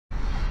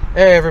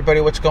Hey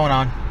everybody, what's going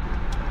on?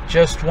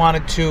 Just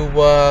wanted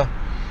to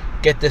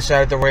get this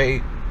out of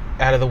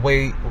the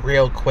way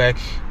real quick.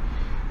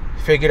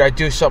 Figured I'd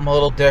do something a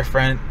little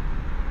different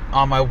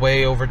on my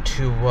way over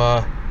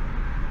to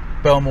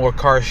Belmore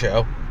Car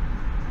Show.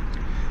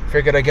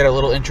 Figured I'd get a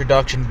little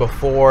introduction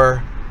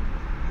before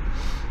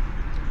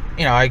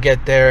I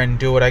get there and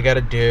do what I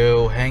gotta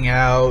do, hang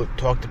out,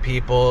 talk to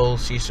people,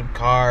 see some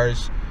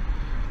cars,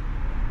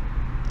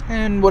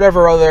 and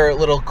whatever other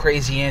little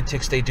crazy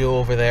antics they do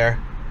over there.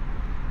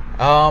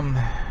 I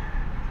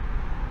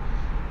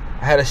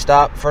had to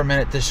stop for a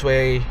minute this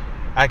way.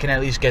 I can at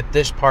least get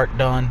this part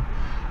done,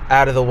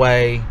 out of the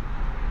way,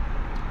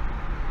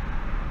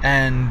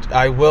 and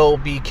I will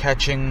be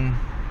catching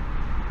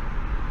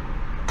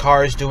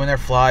cars doing their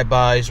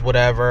flybys,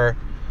 whatever,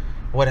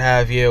 what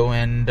have you,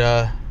 and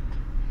I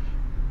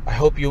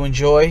hope you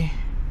enjoy.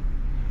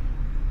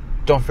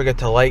 Don't forget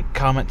to like,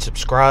 comment,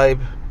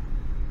 subscribe.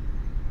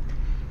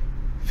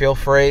 Feel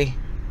free.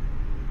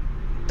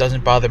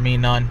 Doesn't bother me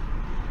none.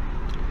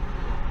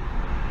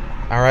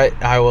 Alright,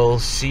 I will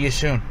see you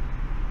soon.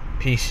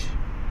 Peace.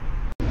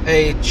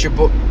 Hey, it's your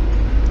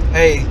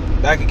Hey,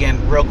 back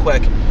again, real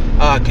quick.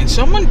 Can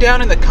someone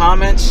down in the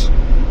comments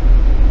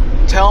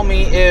tell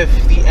me if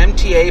the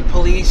MTA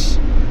police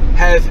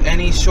have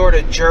any sort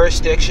of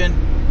jurisdiction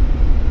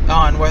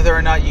on whether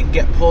or not you can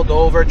get pulled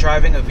over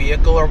driving a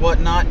vehicle or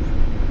whatnot?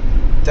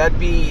 That'd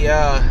be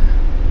a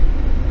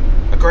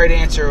great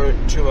answer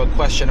to a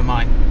question of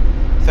mine.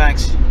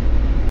 Thanks.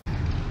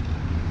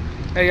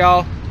 Hey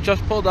y'all,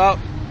 just pulled up.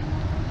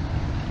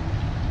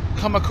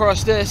 Come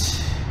across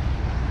this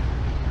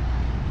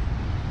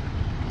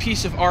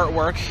piece of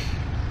artwork.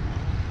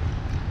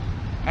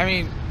 I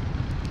mean,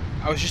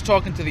 I was just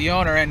talking to the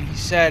owner and he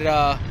said,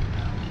 that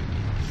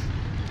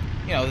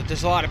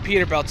there's a lot of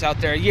Peterbilts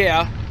out there.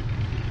 Yeah,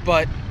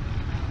 but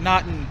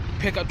not in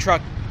pickup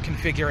truck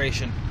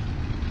configuration.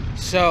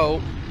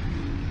 So,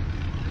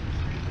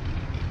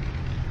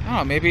 I don't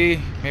know, maybe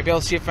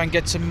I'll see if I can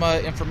get some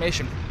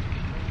information.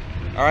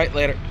 Alright,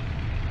 later.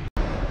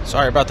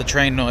 Sorry about the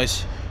train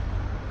noise.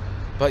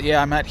 But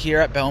yeah, I'm here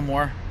at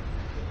Belmore.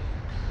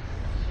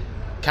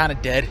 Kind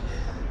of dead.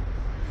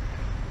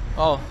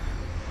 Oh,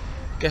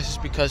 guess it's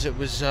because it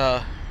was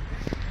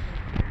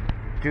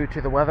due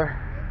to the weather.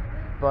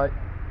 But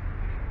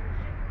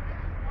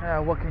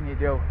what can you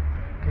do?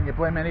 Can you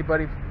blame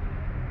anybody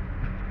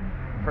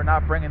for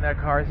not bringing their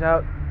cars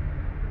out?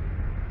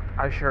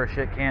 I sure as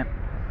shit can't.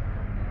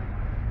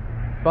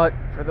 But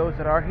for those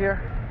that are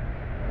here,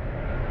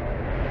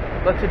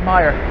 let's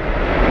admire.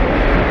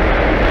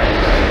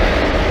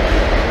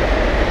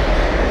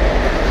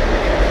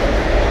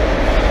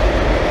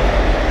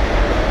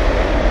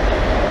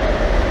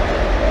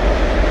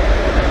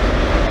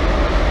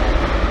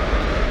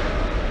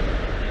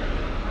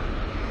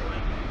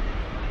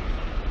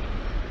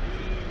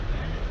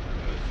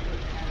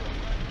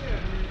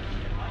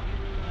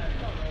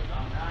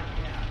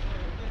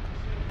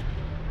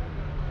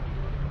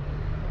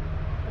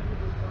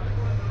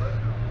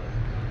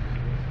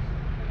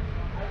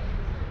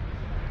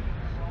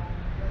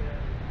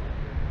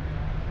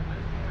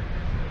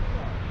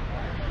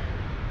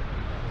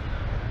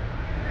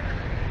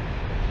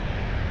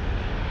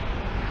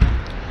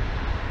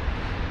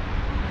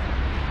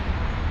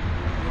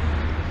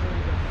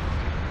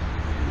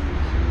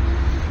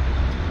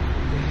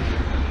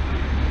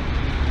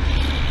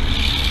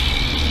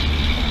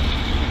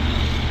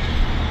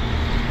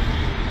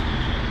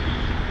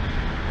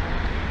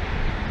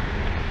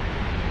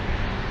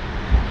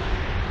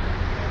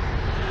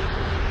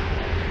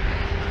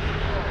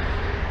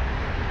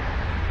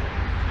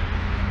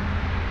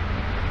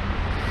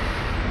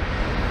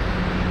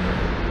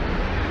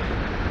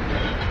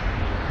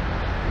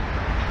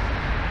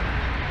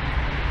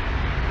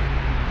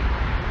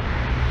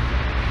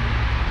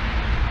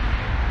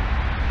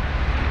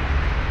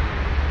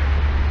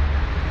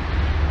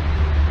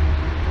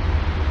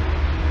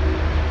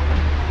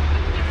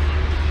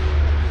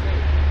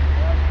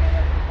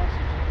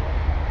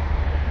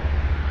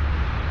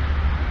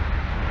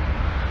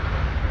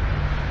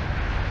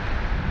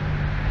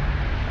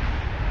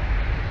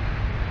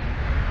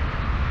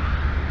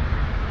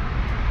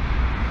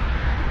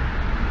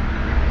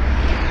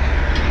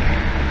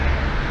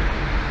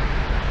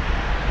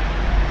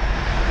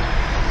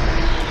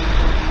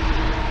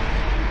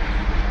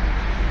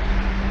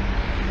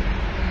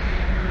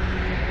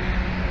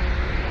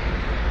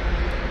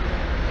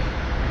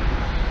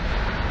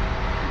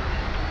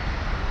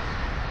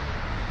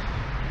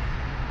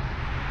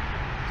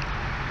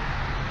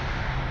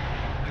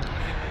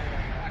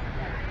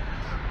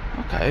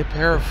 Okay, a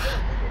pair of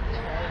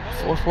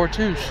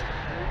 442s.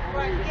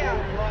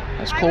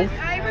 That's cool.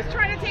 I was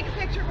trying to take a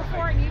picture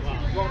before and you two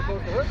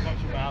were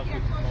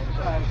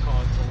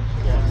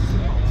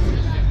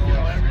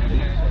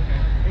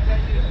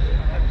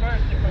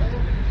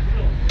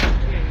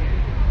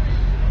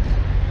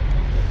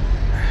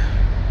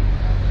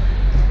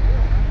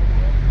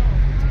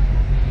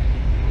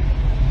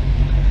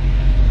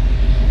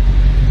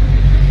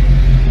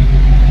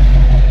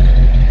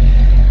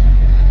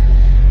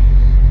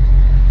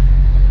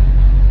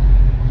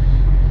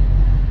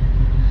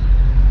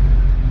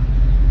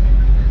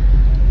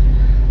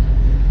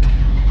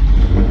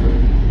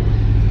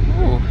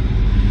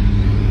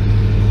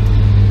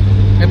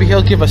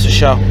give us a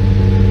show.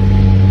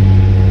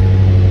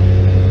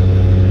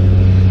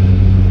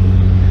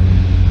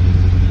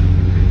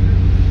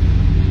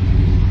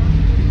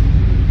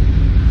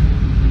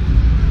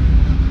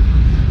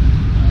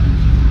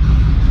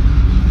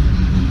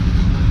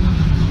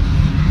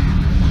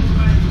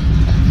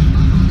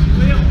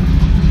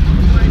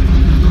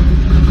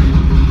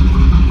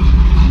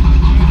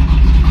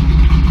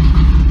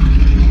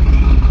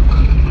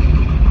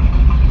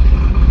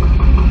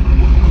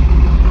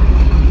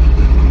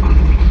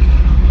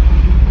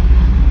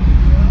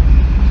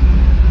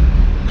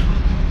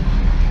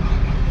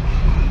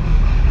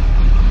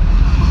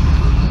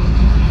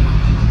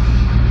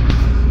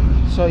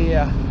 So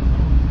yeah,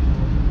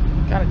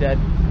 kind of dead,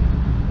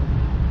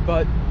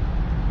 but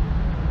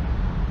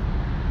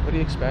what do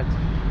you expect?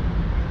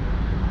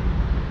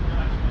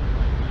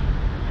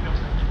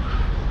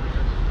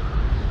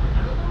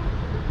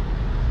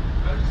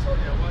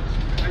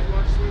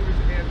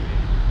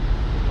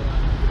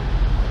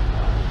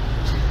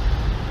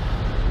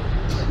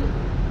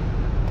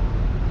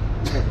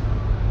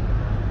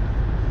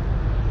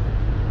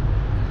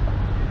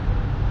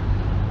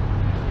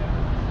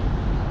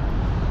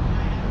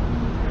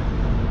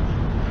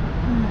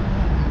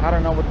 I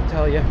don't know what to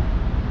tell you.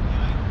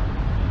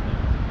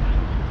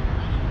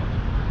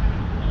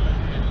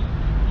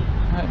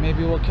 Alright,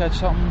 maybe we'll catch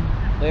something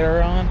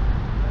later on.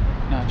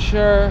 Not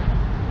sure.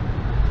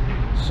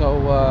 So,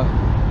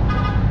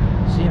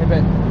 see you in a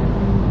bit.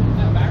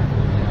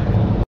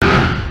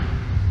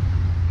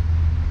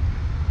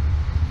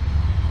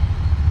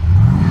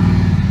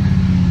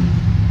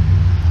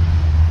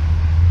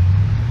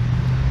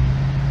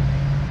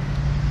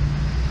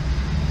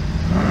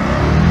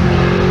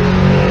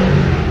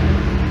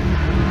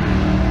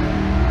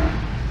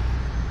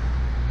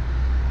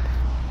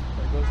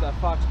 That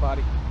Fox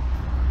body.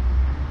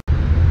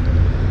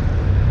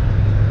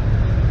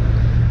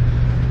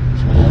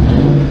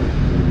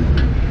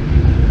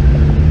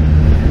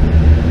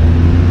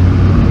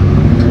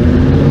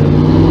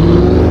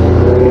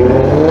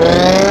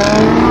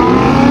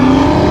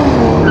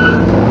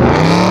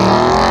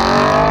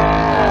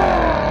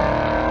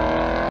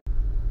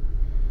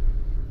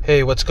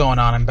 Hey, what's going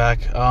on? I'm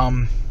back.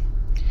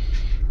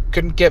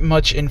 Couldn't get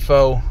much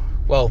info.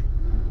 Well,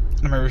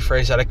 let me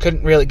rephrase that. I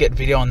couldn't really get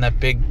video on that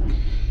big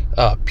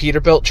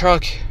Peterbilt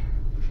truck,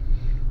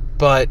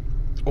 but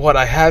what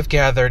I have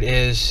gathered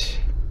is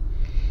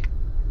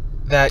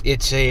that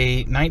it's a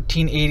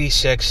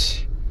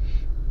 1986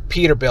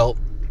 Peterbilt,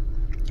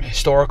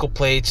 historical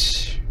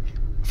plates,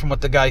 from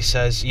what the guy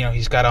says, you know,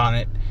 he's got on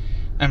it,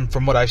 and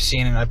from what I've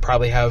seen, and I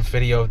probably have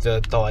video of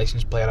the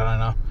license plate, I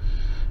don't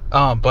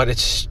know, but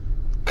it's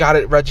got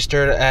it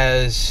registered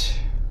as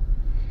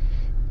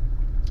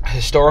a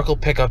historical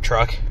pickup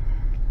truck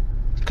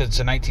because it's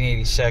a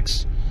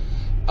 1986.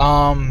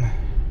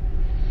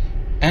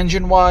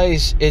 Engine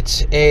wise,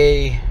 it's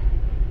a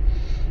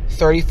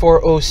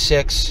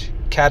 3406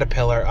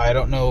 Caterpillar. I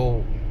don't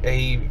know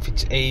if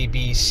it's A,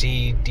 B,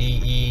 C,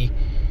 D, E,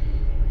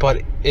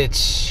 but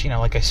it's, you know,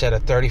 like I said, a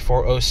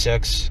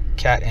 3406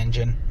 Cat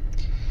engine,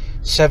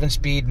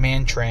 7-speed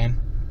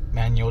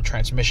manual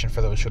transmission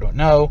for those who don't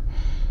know.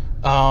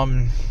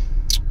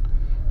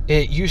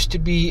 It used to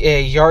be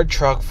a yard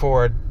truck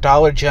for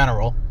Dollar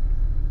General.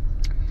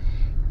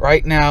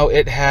 Right now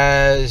it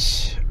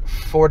has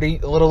a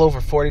little over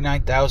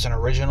 49,000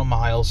 original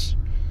miles.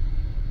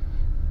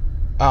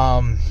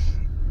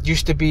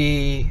 Used to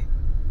be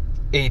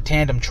a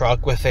tandem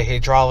truck with a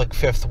hydraulic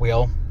fifth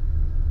wheel.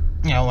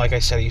 You know, like I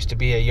said, it used to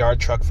be a yard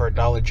truck for a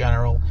Dollar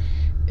General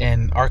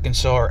in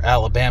Arkansas or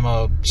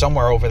Alabama,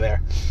 somewhere over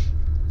there.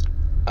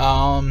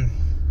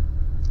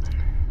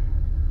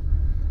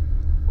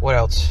 What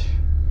else?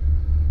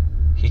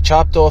 He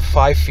chopped off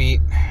 5 feet,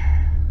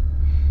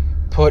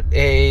 put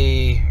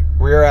a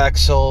rear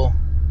axle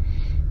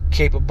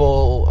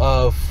capable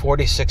of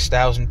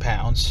 46,000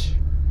 pounds,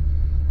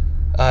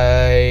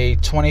 a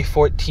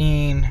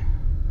 2014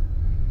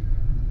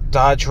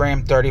 Dodge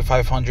Ram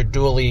 3500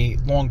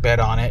 dually long bed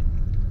on it.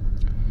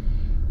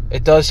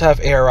 It does have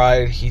air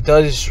ride. He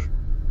does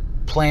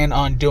plan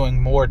on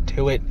doing more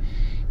to it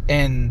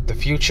in the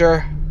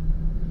future.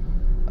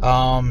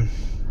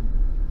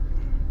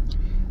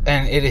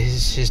 And it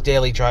is his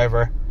daily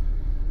driver.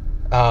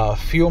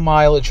 Fuel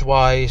mileage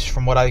wise,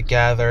 from what I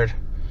gathered,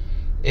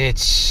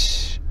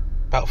 it's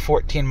about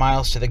 14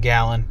 miles to the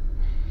gallon.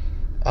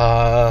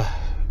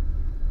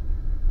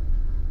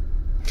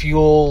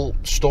 Fuel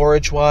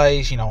storage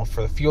wise, you know,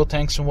 for the fuel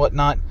tanks and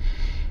whatnot,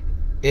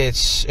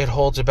 it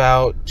holds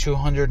about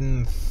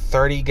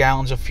 230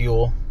 gallons of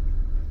fuel.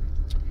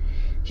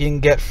 He can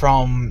get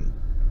from,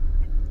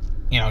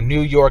 you know,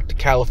 New York to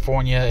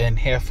California and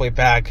halfway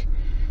back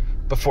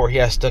before he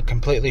has to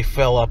completely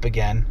fill up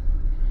again.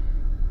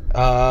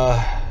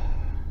 That's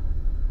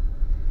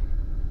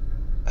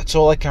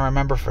all I can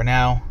remember for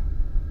now.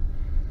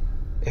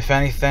 If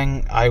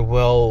anything, I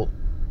will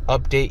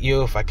update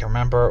you if I can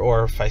remember,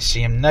 or if I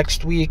see him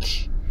next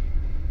week.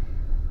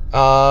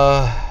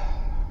 Yeah,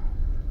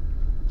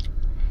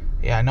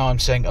 I know I'm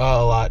saying a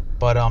lot,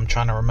 but I'm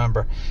trying to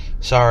remember.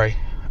 Sorry.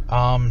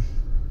 But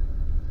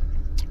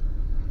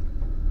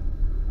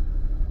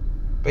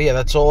yeah,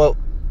 that's all,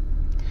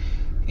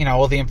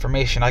 all the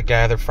information I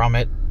gathered from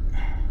it.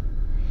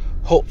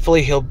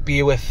 Hopefully he'll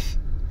be with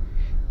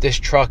this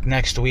truck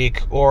next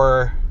week,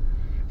 or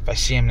if I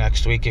see him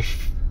next week,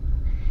 if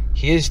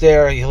he is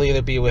there, he'll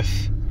either be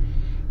with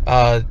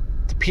the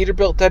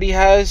Peterbilt that he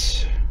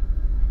has,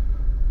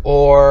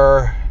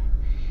 or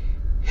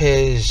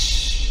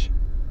his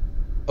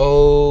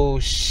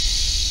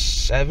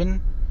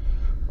 07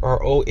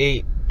 or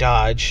 08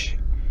 Dodge.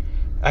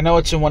 I know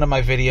it's in one of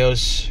my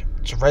videos.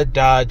 It's a red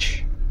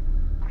Dodge.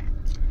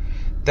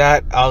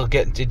 That I'll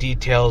get into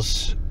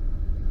details.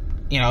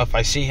 If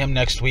I see him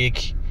next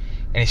week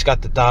and he's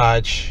got the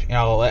Dodge,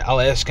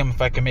 I'll ask him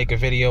if I can make a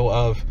video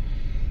of,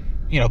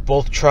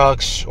 both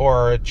trucks,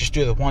 or just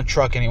do the one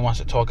truck and he wants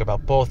to talk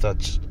about both.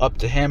 That's up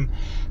to him.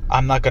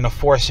 I'm not going to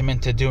force him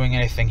into doing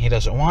anything he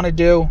doesn't want to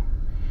do.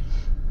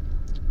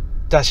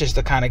 That's just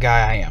the kind of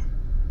guy I am.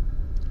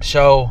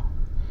 So,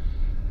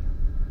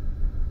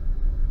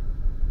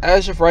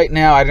 as of right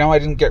now, I know I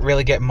didn't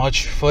really get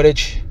much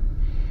footage,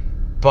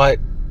 but,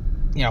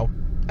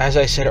 as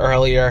I said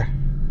earlier,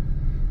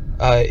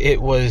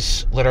 it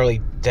was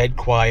literally dead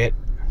quiet.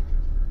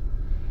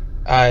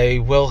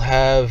 I will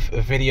have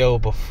a video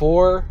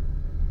before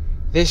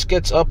this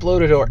gets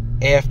uploaded or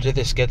after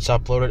this gets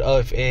uploaded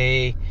of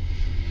a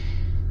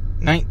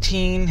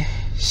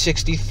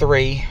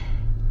 1963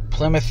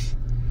 Plymouth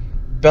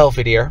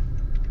Belvedere.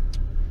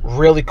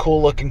 Really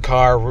cool looking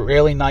car,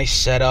 really nice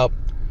setup.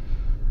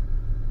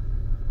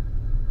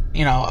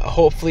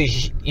 Hopefully,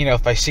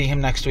 if I see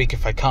him next week,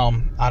 if I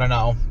come, I don't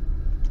know.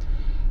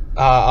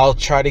 I'll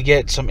try to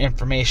get some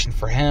information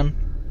for him.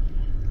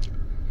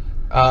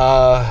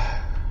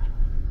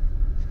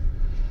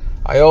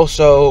 I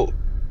also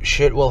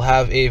will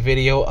have a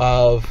video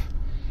of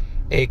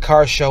a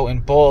car show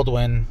in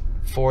Baldwin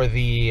for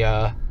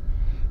the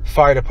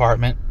fire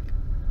department,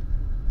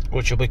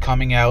 which will be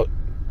coming out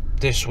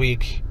this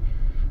week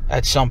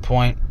at some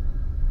point.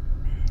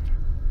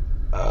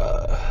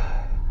 I'll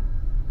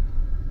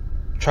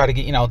try to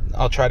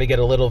get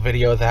a little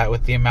video of that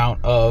with the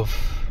amount of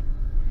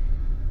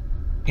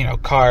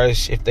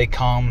cars, if they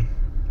come,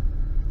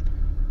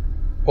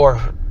 or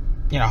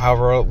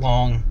however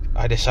long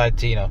I decide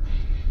to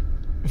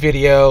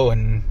video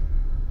and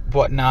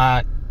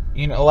whatnot.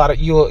 A lot of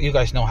you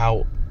guys know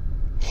how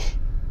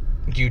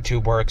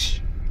YouTube works.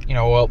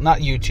 Well, not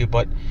YouTube,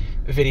 but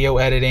video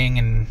editing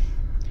and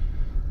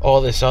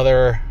all this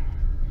other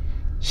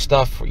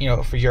stuff,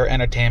 for your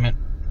entertainment.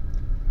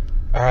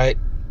 Alright,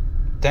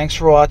 thanks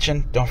for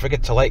watching. Don't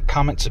forget to like,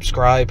 comment,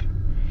 subscribe,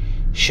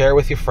 share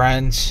with your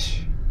friends,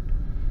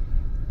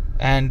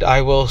 and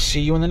I will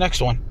see you in the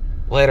next one.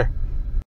 Later.